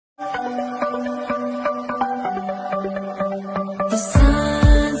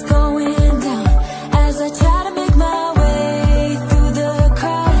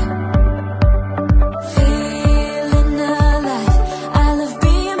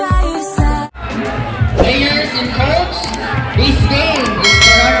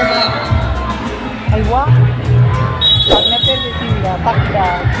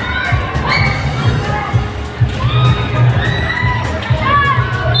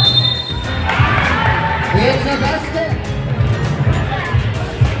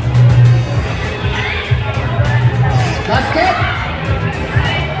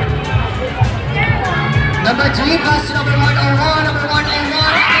3, pass to number 101, number 101.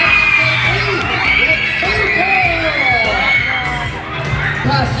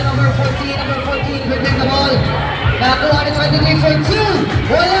 Pass to number 14, dribbling the ball. Nakuha ni 23 for 2.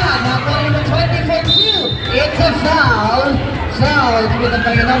 Wala, nakuha ni number 20 for 2. It's a foul. Foul to the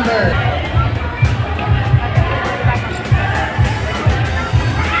player number.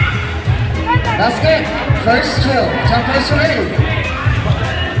 Basket, first throw, jumpers ready.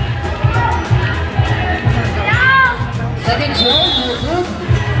 Second throw, good.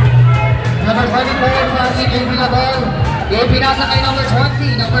 Number 24, passing, dribbling the ball. Yung pinasa kay number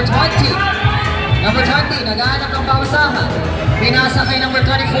 20, number 20, naghahanap ng pausahan. Pinasa kay number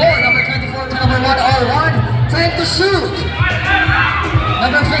 24 to number 101, 10 to shoot.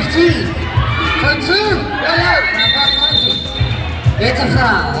 Number 15, for 2, wala, number 20. It's a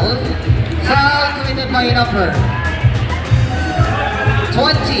foul. Foul committed by number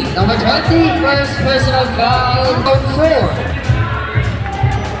 20. Number 20, first personal foul, number 4.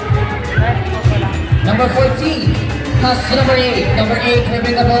 Number 14. Pass to number 8. Number 8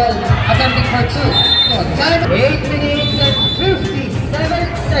 dribbling the ball, attempting for 2. Time 8 minutes and 57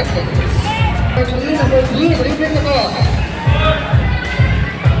 seconds. Number 3 dribbling the ball.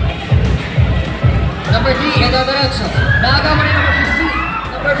 Number 3 in the direction. Nakagawa ni number 15.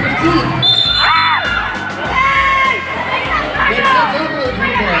 Number 15. It's a double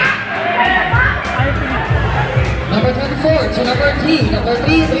dribble. Number 24 to number 3. Number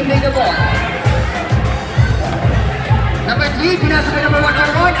 3 dribbling the ball. Number 3, pinasa kay number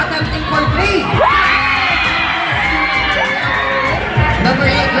 101, attempting for 3.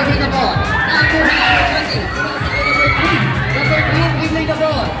 Number 8, dribbling the ball. Nakuha number 20, pinasa kay number 3. Number 3, dribbling the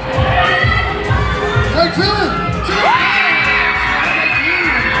ball. For 2.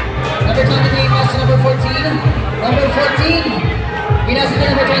 Number 23, pass to number 14. Number 14, pinasa kay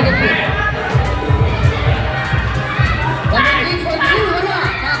number 23. Number 3 for 2,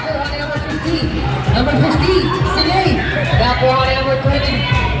 wala. Nakuha ni number 15. Number 15, Sinay. Nakuha ni number 20.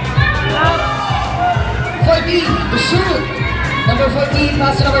 14, to shoot. Number 14,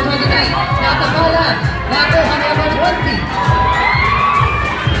 pass to number 29. Natakalan. Nakuha ni number 20.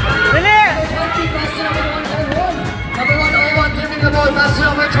 Number 20, pass to number 101. Number 101, dribbling the ball, pass to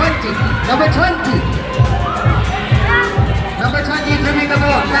number 20. Number 20. Number 20, dribbling the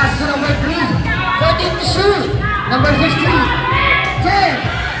ball, pass to number 3. 14 to shoot. Number 15. 10.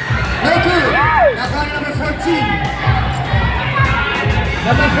 No good. Nakuha ni number 14.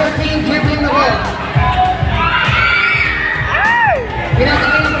 Number 14, dribbling the ball. Pinasa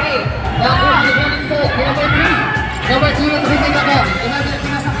kay number 8. Nakuha ni 24. Number 3. Number 3, dribbling the ball.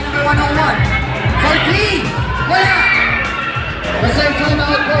 Pinasa kay number 101. 14. Wala. Reserve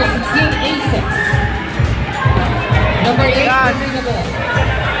timeout goal. 16-86. Number 8, dribbling the ball.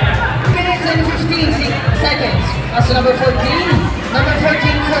 Minutes and 15 seconds. Pass to number 14. Number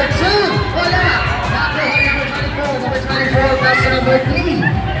 14 for 2. Wala. Nakuha number 24. Number 24, pass to number 3.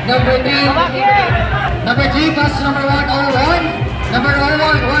 Number 3. Number 3, pass to number 101. Number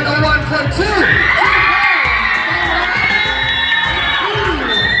 101 for 2.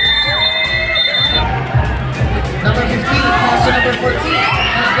 Number 15, pass to number 14.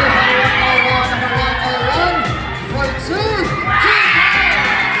 Number 101 for 2.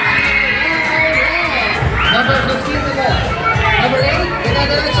 Number 15 the ball. Number 8, in the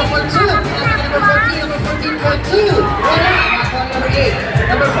direction for 2. Number 14, number 14 for 2. Wala. Number 8,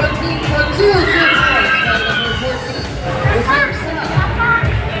 number 14 for 2. Number 14. Reserve set.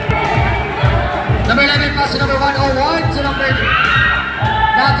 Number 11, pass to number 101 to number...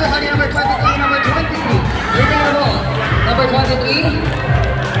 Nakuha ni number 23, number 23. Dribbling the ball. Number 23.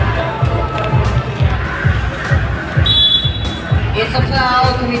 It's a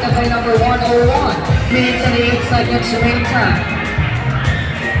foul committed by number 101. Minutes and 8 seconds remaining time.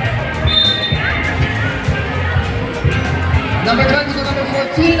 Number 20 to number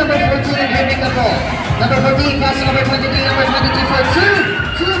 14. Number 14 dribbling the ball. Number 14 pass to number 23. Number 23 for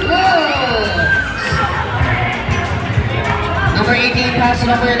 2. 2 goals. Number 18 pass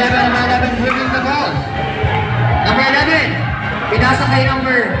to number 11. Number 11 dribbling the ball. Number 11 pinasa kay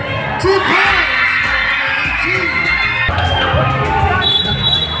number 2 points.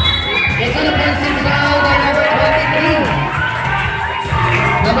 It's an offensive foul by number 23.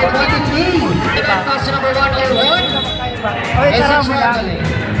 Number 23. Pass to number 101. It's a traveling.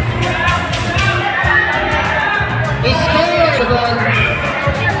 He scored the ball.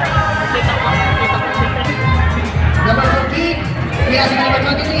 Number 14. He has number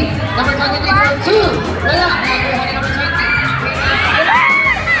 23. Number 23 for 2. Wala. Nakuha ni number 20.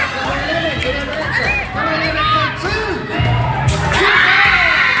 Number 11 for 2.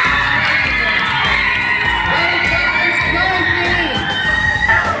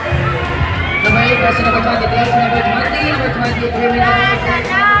 pass to number 23, number 20, number 23, number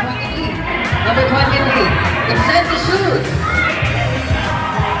 23, number 23. It's set to shoot.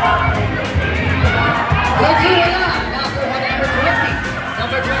 For two, wala. Now for one, number 20.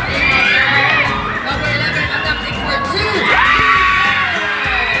 Number 20, number 11, attempting for two.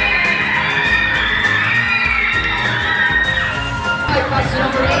 Pass to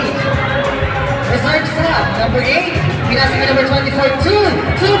number 8. Reserve stop, number 8. Pinasa ka number 20 for 2.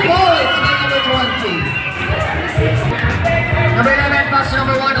 2 points by number 20. Number 11, pass to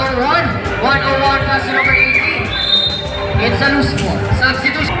number 101. 101, pass to number 18. It's a loose ball.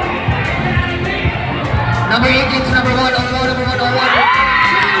 Substitution. Number 18 to number 101, number 101.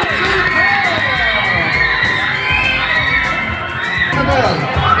 2 ball.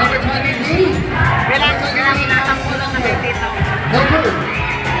 Number 23.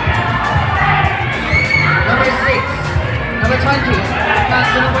 Number 6. Number 20. Pass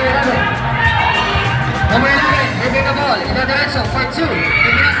to number 11. Number 11. Moving the ball in the direction for 2.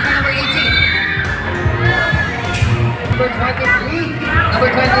 Pass to number 18. Number 23. Number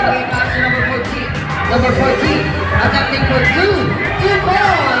 23. Pass to number 14. Number 14. Attempting for 2. 2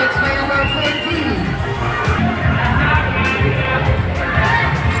 points by number 14.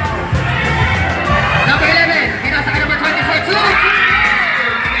 Number 11. Pinasa ka number 20 for 2.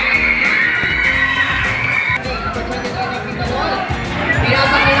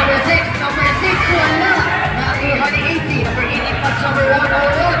 Pinasa kay number 6. Number 6, wala. Nakakuha ni 80. Number 80, pass number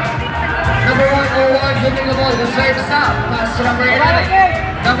 101. Number 101, dribbling the ball. The serve stop. Pass to number 11.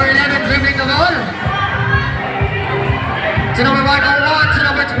 Number 11, dribbling the ball. To number 101, to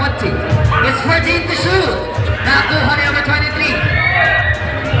number 20. It's 14 to shoot. Nakakuha ni number 23.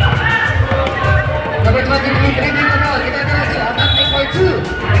 Number 23, dribbling the ball. In the direction. Attempting for 2.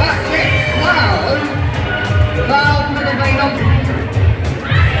 Basket. Foul. Foul committed by number.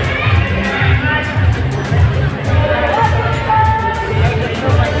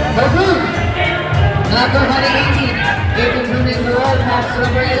 No good. Nakakuha ni 18. 18 dribbling the ball. Pass to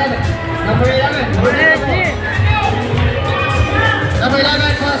number 11. Number 11. Number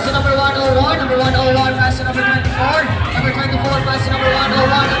 11 pass to number 101. Number 101 pass to number 24. Number 24 pass to number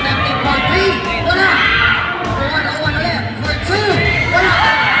 101. Attempting for 3. Wala. Number 101 ulit. For 2. Wala.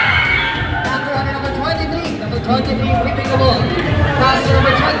 Nakakuha ni number 23. Number 23 flipping the ball. Pass to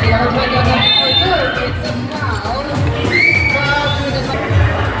number 20. Number 20 attempting for 2. It's a foul. Foul to the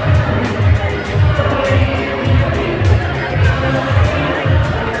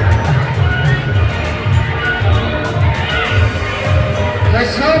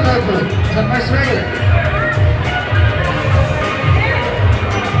first row, no good. It's the first row.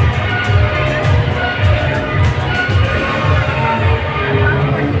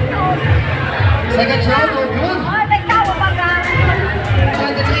 Second row, no good.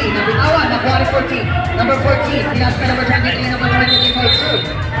 23, number 14. Number 14, pinas ka number 23, number 23 for 2.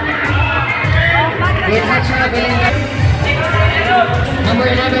 It's a traveling. Number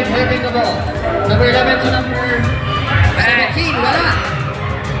 11, holding the ball. Number 11 to number 17, wala.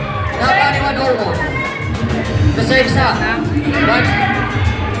 Napa ni 101. The save stop. 1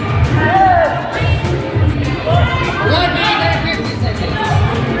 minute and 50 seconds.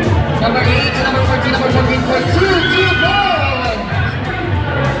 Number 8 to number 14, number 14 for 2. 2 points.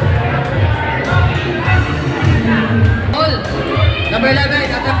 Number 11,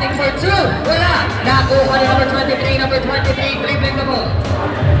 attempting for 2. Wala. Nakuha ni number 23. Number 23, dribbling the ball.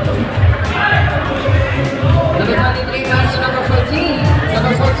 Number 23, pass to number 14.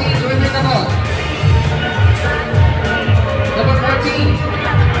 Number 14, dribbling the ball. Number 14,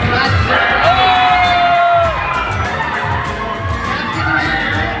 pass to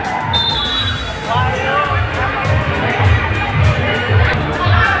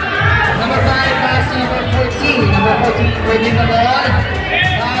number 5, pass to number 14. Number 14, dribbling the ball.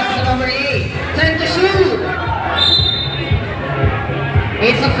 Pass to number 8. 10 to shoot.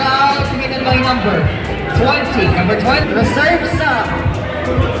 It's a foul committed by number 20. Number 20. Reserve stop.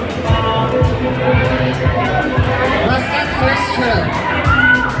 Basket first trail.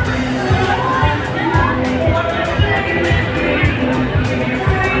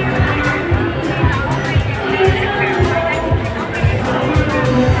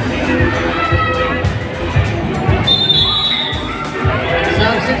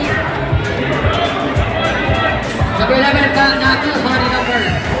 Substitute. Number 11, nakuha ni number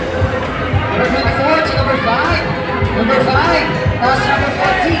 24 to number 5. Number 5, pass number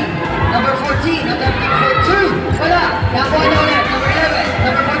 14. Number 14, attempting for 2. Wala. Nakuha na ulit. Number 11.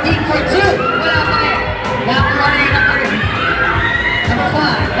 Number 14 for 2. Wala pa rin. Nakuha na yung number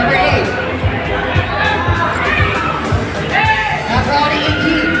 5. Number 8. Nakuha ni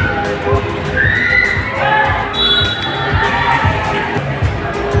 18.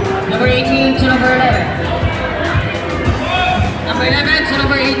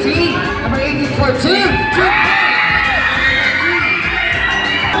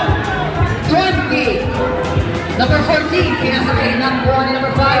 14, pinasa kay nakuha ni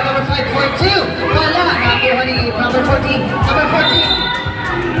number 5, number 5 for 2. Wala, nakuha ni number 14, number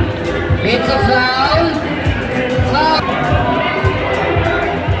 14. It's a foul. Foul.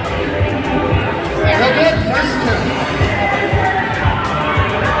 Very good, first turn.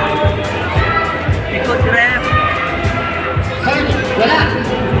 Ikot ref. Third, wala.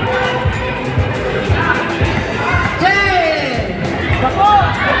 10. Bako!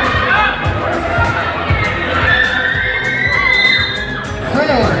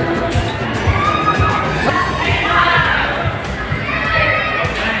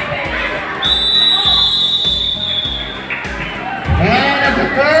 And of the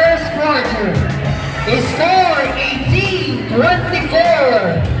first quarter is score 18-24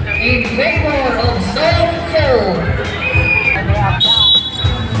 in favor of Zone 4.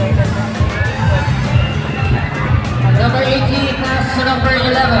 Number 18 pass to number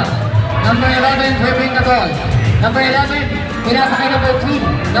 11. Number 11 dribbling the ball. Number 11 pinasa kay number 3.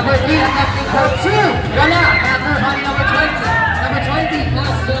 Number 3 attempting for 2. Wala. Nakuha ni number 20. Number 20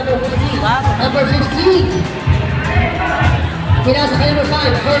 pass to number 14. Number 15. Pinasa kay number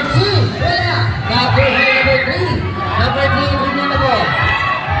 5 for 2. Wala. Nakuha ni number 3. Number 3 dribbling the ball.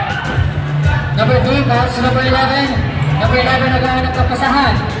 Number 3 pass to number 11. Number 11 naghahanap ng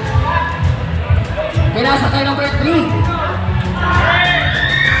pasahan. Pinasa kay number 3.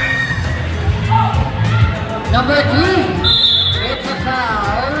 Number 3. It's a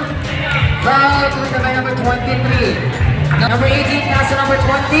foul. Foul to by number 23. Number 18 pass to number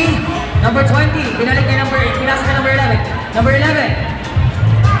 20. Number 20. Pinalik kay number 8. Pinasa kay number 11. Number 11.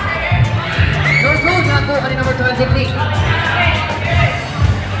 No good. Nakuha ni number 23.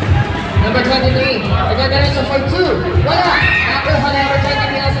 Number 23. Nagdadiretso for 2. Wala. Nakuha ni number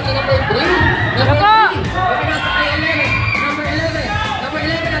 20. Pinasa kay number 3. Number 3. Pinasa kay 11. Number 11. Number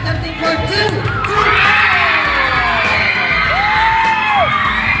 11 attempting for 2.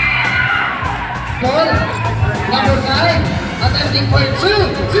 Ball. Number 5 attempting for 2.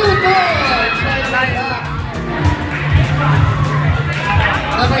 2 balls.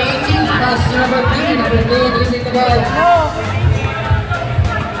 Number 18 pass to number 3. Number 3 dribbling the ball.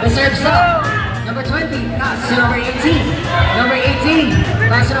 The serve's up. Number 20 pass to number 18. Number 18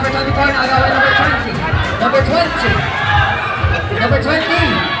 pass to number 24. Now agawan number 20. Number 20. Number 20.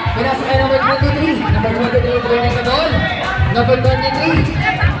 Pinasa kay number 23. Number 23 dribbling the ball. Number 23.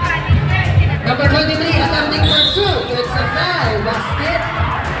 Number 23 attempting for 2. It's a foul. Basket.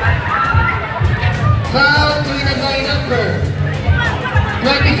 Foul to inagay number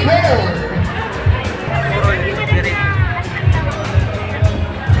 24.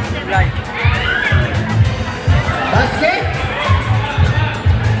 Basket.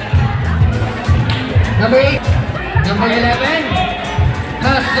 Number 8. Number 11.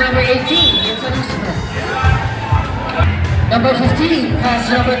 Pass to number 18. It's a loose ball. Number 15, pass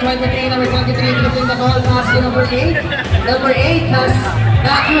to number 23, number 23 dribbling the ball, pass to number 8. Number 8, pass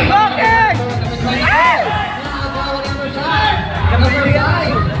back to number 24. Now number 5. Number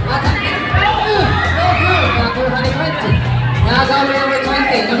 5, attacking. No good. Nakuha ni 20. Now number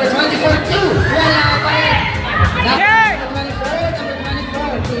 20. Number 24, 2. Wala pa rin. Number 24.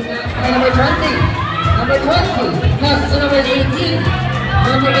 Number 20. Number 20, pass to number 18.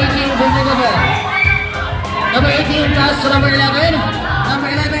 Number 18 dribbling the ball. Number 18 pass to number 11.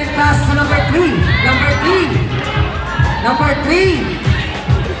 Number 11 pass to number 3. Number 3. Number 3.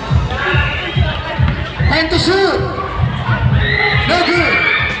 Time to shoot. No good.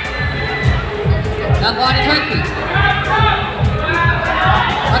 Nakuha ni 20.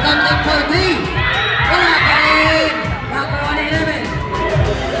 Attempting for 3. Wala pa rin. Nakuha ni 11.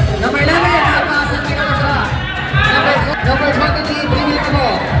 Number 11 napasa kay number 5. Number 23 dribbling the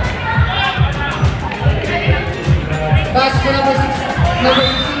ball. Pass to number 6, number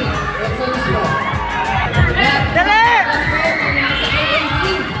 18. That's a loose ball. Dali!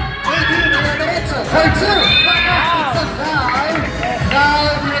 18, Alberto. For 2. It's a foul.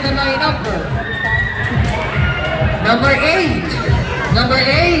 Foul with a 9 number. Number 8. Number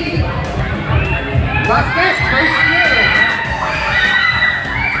 8. Basket, first year.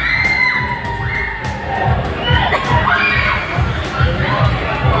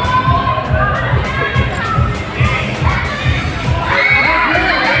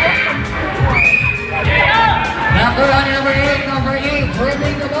 Number 8,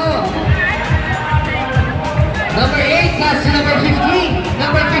 dribbling the ball. Number 8, pass to number 15.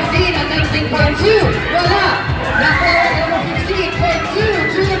 Number 15, attempting for 2. Wala. Nakuha number 15 for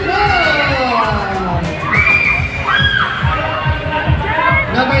 2. 2 goal.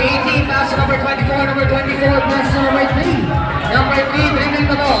 Number 18, pass to number 24. Number 24, pass to number 3. Number 3, dribbling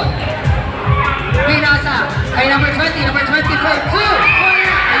the ball. Pinasa. kay number 20, number 20 for 2.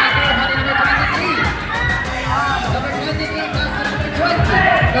 Nakuha ni number 23. Number 23 pass to number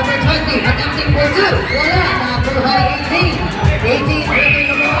 20. Number 20 attempting for 2. Wala. Nakuha ni 18. 18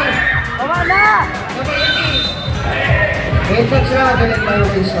 bringing the ball. Wala! Number 18. It's a travel in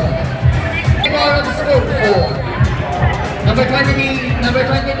violation. Ball of scope 4. Number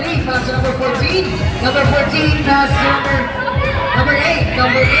 23 pass to number 14. Number 14 pass to number 8.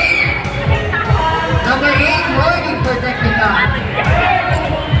 Number 8. Number 8 working for technical.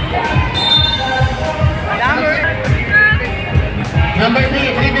 Number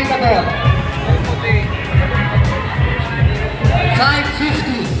 3 dribbling the ball.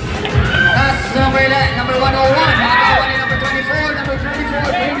 550. Pass number 101. Number 24. Number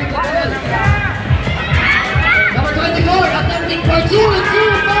 24 dribbling the ball. Number 24 attempting for 2 and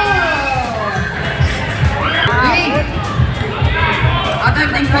 2 balls. 3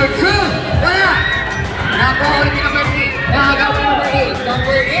 attempting for 2. Wala. Nakuha ulit ni number 3. Nakagawa ni number 8.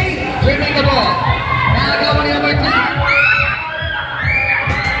 Number 8 dribbling the ball. Nakagawa ni number 3.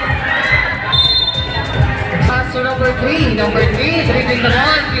 Pass to number 3. Number 3 dribbling the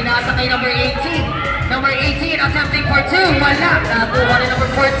ball. Pinasa kay number 18. Number 18 attempting for 2. Wala. Nakuha ni number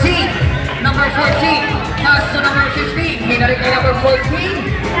 14. Number 14, pass to number 15. Hinari kay number 14.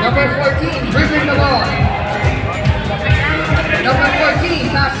 Number 14, dribbling the ball. Number 14,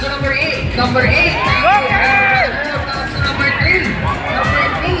 pass to number 8. Number 8, pass to number 3. Number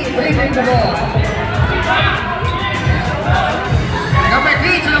 3, dribbling the ball. Number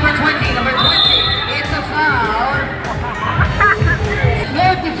 3 to number 20. Number 20, it's a foul.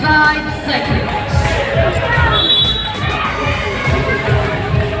 35 seconds.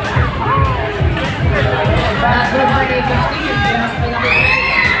 Nakuha ni 15, pinas pa number 8.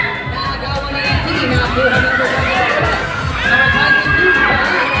 Nakagawa ni 18, nakuha ni number 24. Number 22,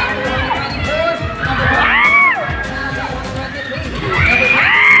 nakuha ni 24. Number 1, nakagawa ni 23. Number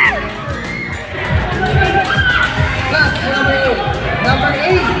 20. Pass to number 8. Number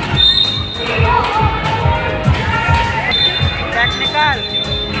 8. Technical.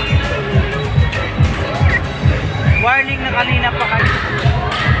 Warning na kanina pa kayo.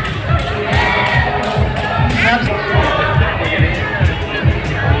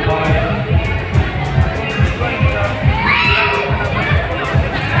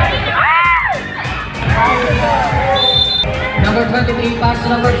 Number 23 pass to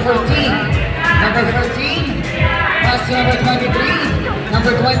number 14. Number 14 pass to number 23.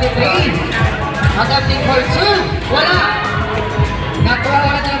 Number 23 attempting for 2. Wala. Nakuha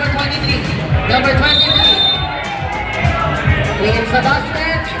ulit number 23. Number 23. It's a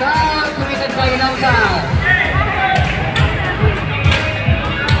basket. Foul committed by Inamsal.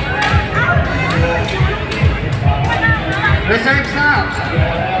 Reserves out.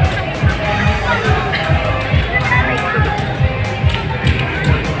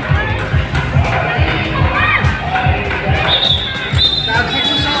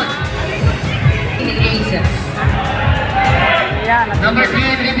 Substitution. Aces. Number 3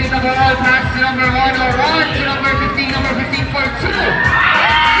 dribbling the ball, pass to number 1 or 1 to number 15. Number 15 for 2.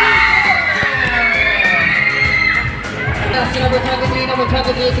 Pass to number 23. Number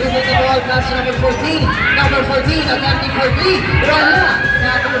 23 dribbling the ball, pass to number 14. Number 14 attempting for 3. Wala.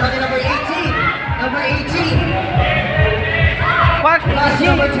 Nakuha ni number 18. Number 18. Pass to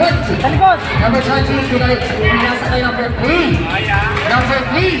number 20. Number 20 pinasa kay number 3. Number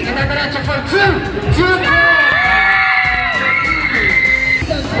 3 inadiretso for 2. 2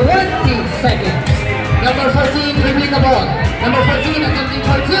 20 seconds. Number 14 dribbling the ball. Number 14 attempting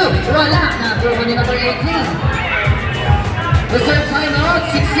for 2. Wala. Nakuha ni number 18. Reserve timeout,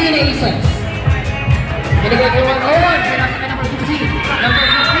 16 aces. Binigay ko 1-0. Pinasa kay number 15. Number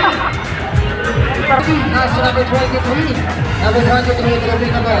 15. Pass to number 23. Number 23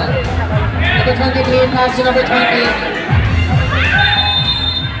 dribbling the ball. Number 23 pass to number 20.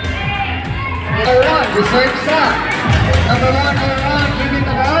 Number 1 reserve stop. Number 1 dribbling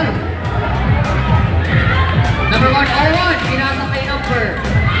the ball. Number 1 pinasa kay number.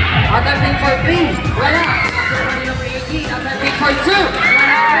 Attempting for 3. Wala. Nakuha ni number 18. Attempting for 2.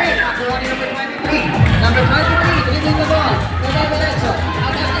 Nakuha ni number 23. Number 23 dribbling the ball. Nagadiretso.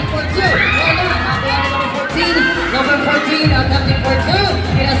 Attempting for 2. Wala. Nakuha ni number 14. Number 14 attempting for 2.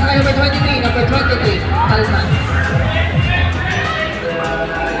 Pinasa kay number 23. Number 23. Kalman.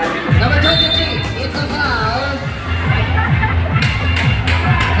 Number 23. It's a foul.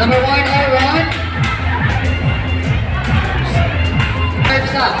 Number 1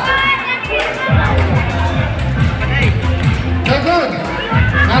 Time's up. No good.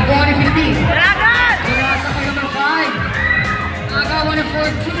 Nakuha ni 15. Pinasa kay number 5. Nagawa ni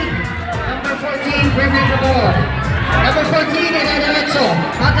 14. Number 14, dribbling the ball. Number 14, Diretso.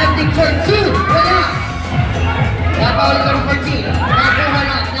 Attempting for 2. Wala. Nakuha ulit number 14. Nakuha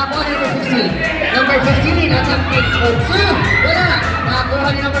ni number 15. Number 15, attempting for 2. Wala. Nakuha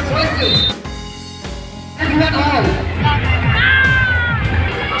ni number 20. And 1 all.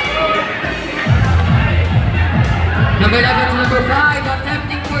 Number 11 to number 5,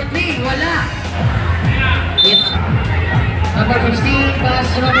 attempting for 3. Wala. It's number 15, pass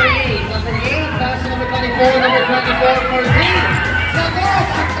to number 8. Number 8, pass to number 24. Number 24 for 3. Sabot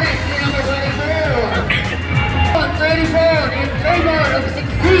ang 3, number 24. 34 in favor of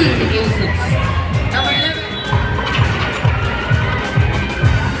 16 against 6. Number 11.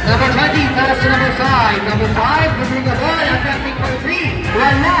 Number 20, pass to number 5. Number 5, dribbling the ball, attempting for 3.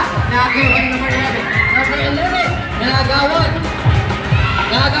 Wala. Nakuha ni number 11. Number 11. Nagawan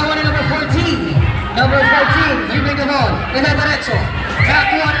ni number 14. Number 14, dribbling the ball. Diretso.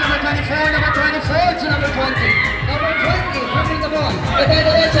 Nakuha ni number 24. Number 24 to number 20. Number 20, dribbling the ball.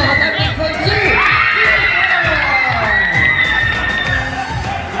 Diretso, attempting for 2.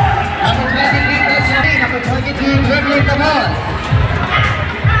 Number 23, plus 3. Number 23, dribbling the ball.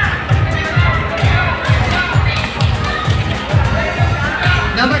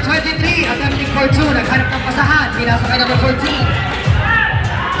 Number 23, attempting for 2. Naghanap ng pasahan. Pinasa kay number 14.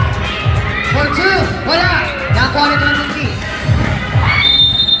 For 2. Wala. Nakuha ni 23.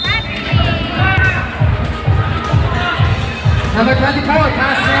 Number 24,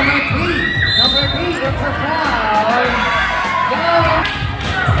 pass to number 3. Number 3, it's a foul. Go.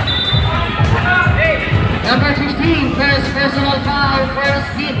 Number 15, first personal foul, first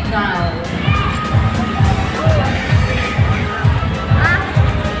team foul.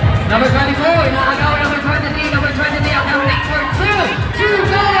 Number 24, inaagaw number 23, number 23, attempting for 2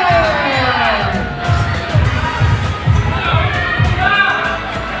 goals!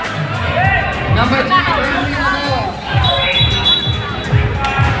 Number 2, bringing the ball.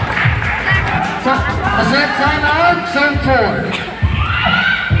 A set time out, serve 4.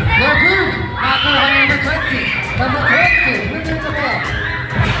 No good, nakuha ni number 20. Number 20, bringing the ball.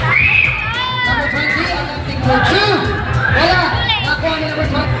 Number 20, attempting for 2. Wala, nakuha ni number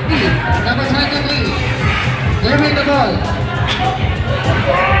 20. Number 23, dribbling the ball.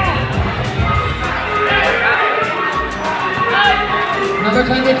 Number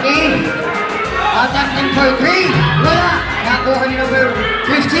 23, attempting for 3. Wala, nakuha ni number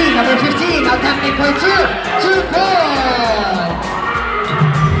 15. Number 15, attempting for 2. 2 points.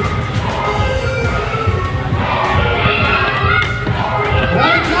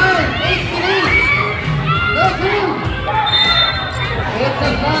 Right time, 8 minutes. No good. It's a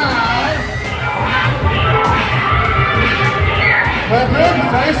foul. For good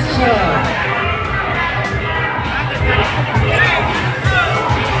first shot.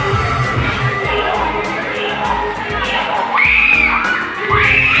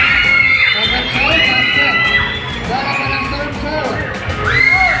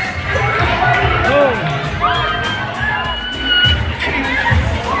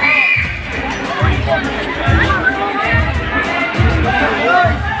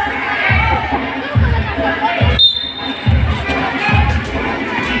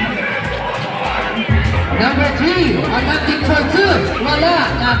 Number 3, attempting for 2. Wala.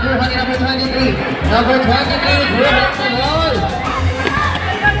 Nakuha ni number 23. Number 23, dribbling the ball.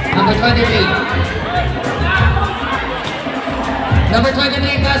 Number 23. Number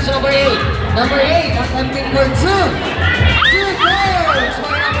 23, pass to number 8. Number 8, attempting for 2. 2 goals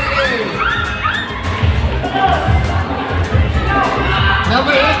for number 8.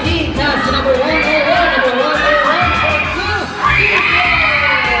 Number 18, pass to number 101. Number 101 for 2.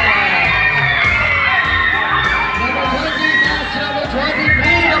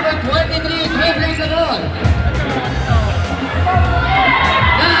 Number 23, dribbling the ball.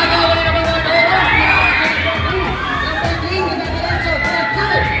 Naagawa ni number 101. Number 3, Diretso, for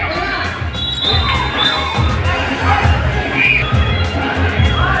 2. Wala.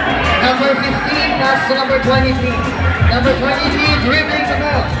 Number 15, pass to number 23. Number 23, dribbling the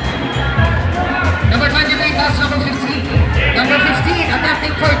ball. Number 23, pass to number 15. Number 15,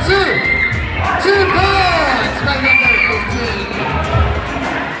 attempting for 2. 2 goals by number 15.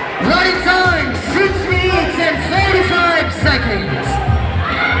 Running time, 6 minutes and 45 seconds.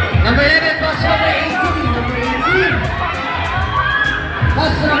 Number 11, pass to number 18. Number 18.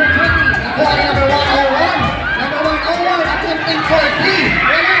 Pass to number 20. Nakuha ni number 101. Number 101, attempting for 3.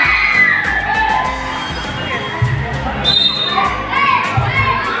 Wala.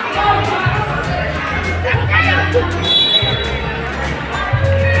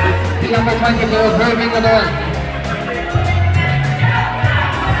 Number 20, they were serving the ball.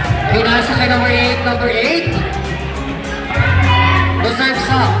 Pinasa kay number 8. Number 8. Reserve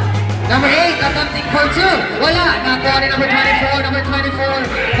stop. Number 8, attempting for 2. Wala. Nakuha ni number 24. Number 24.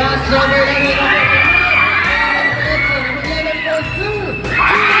 Pass over. Number 11 for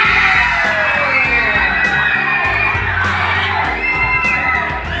 2.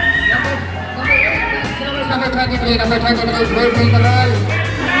 Number 23. Number 23 is waiting the ball.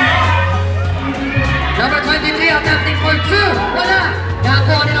 Number 23, attempting for 2. Wala.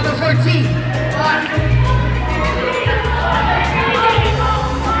 Nakuha ni number 14.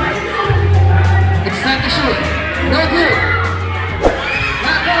 It's time to shoot. No good.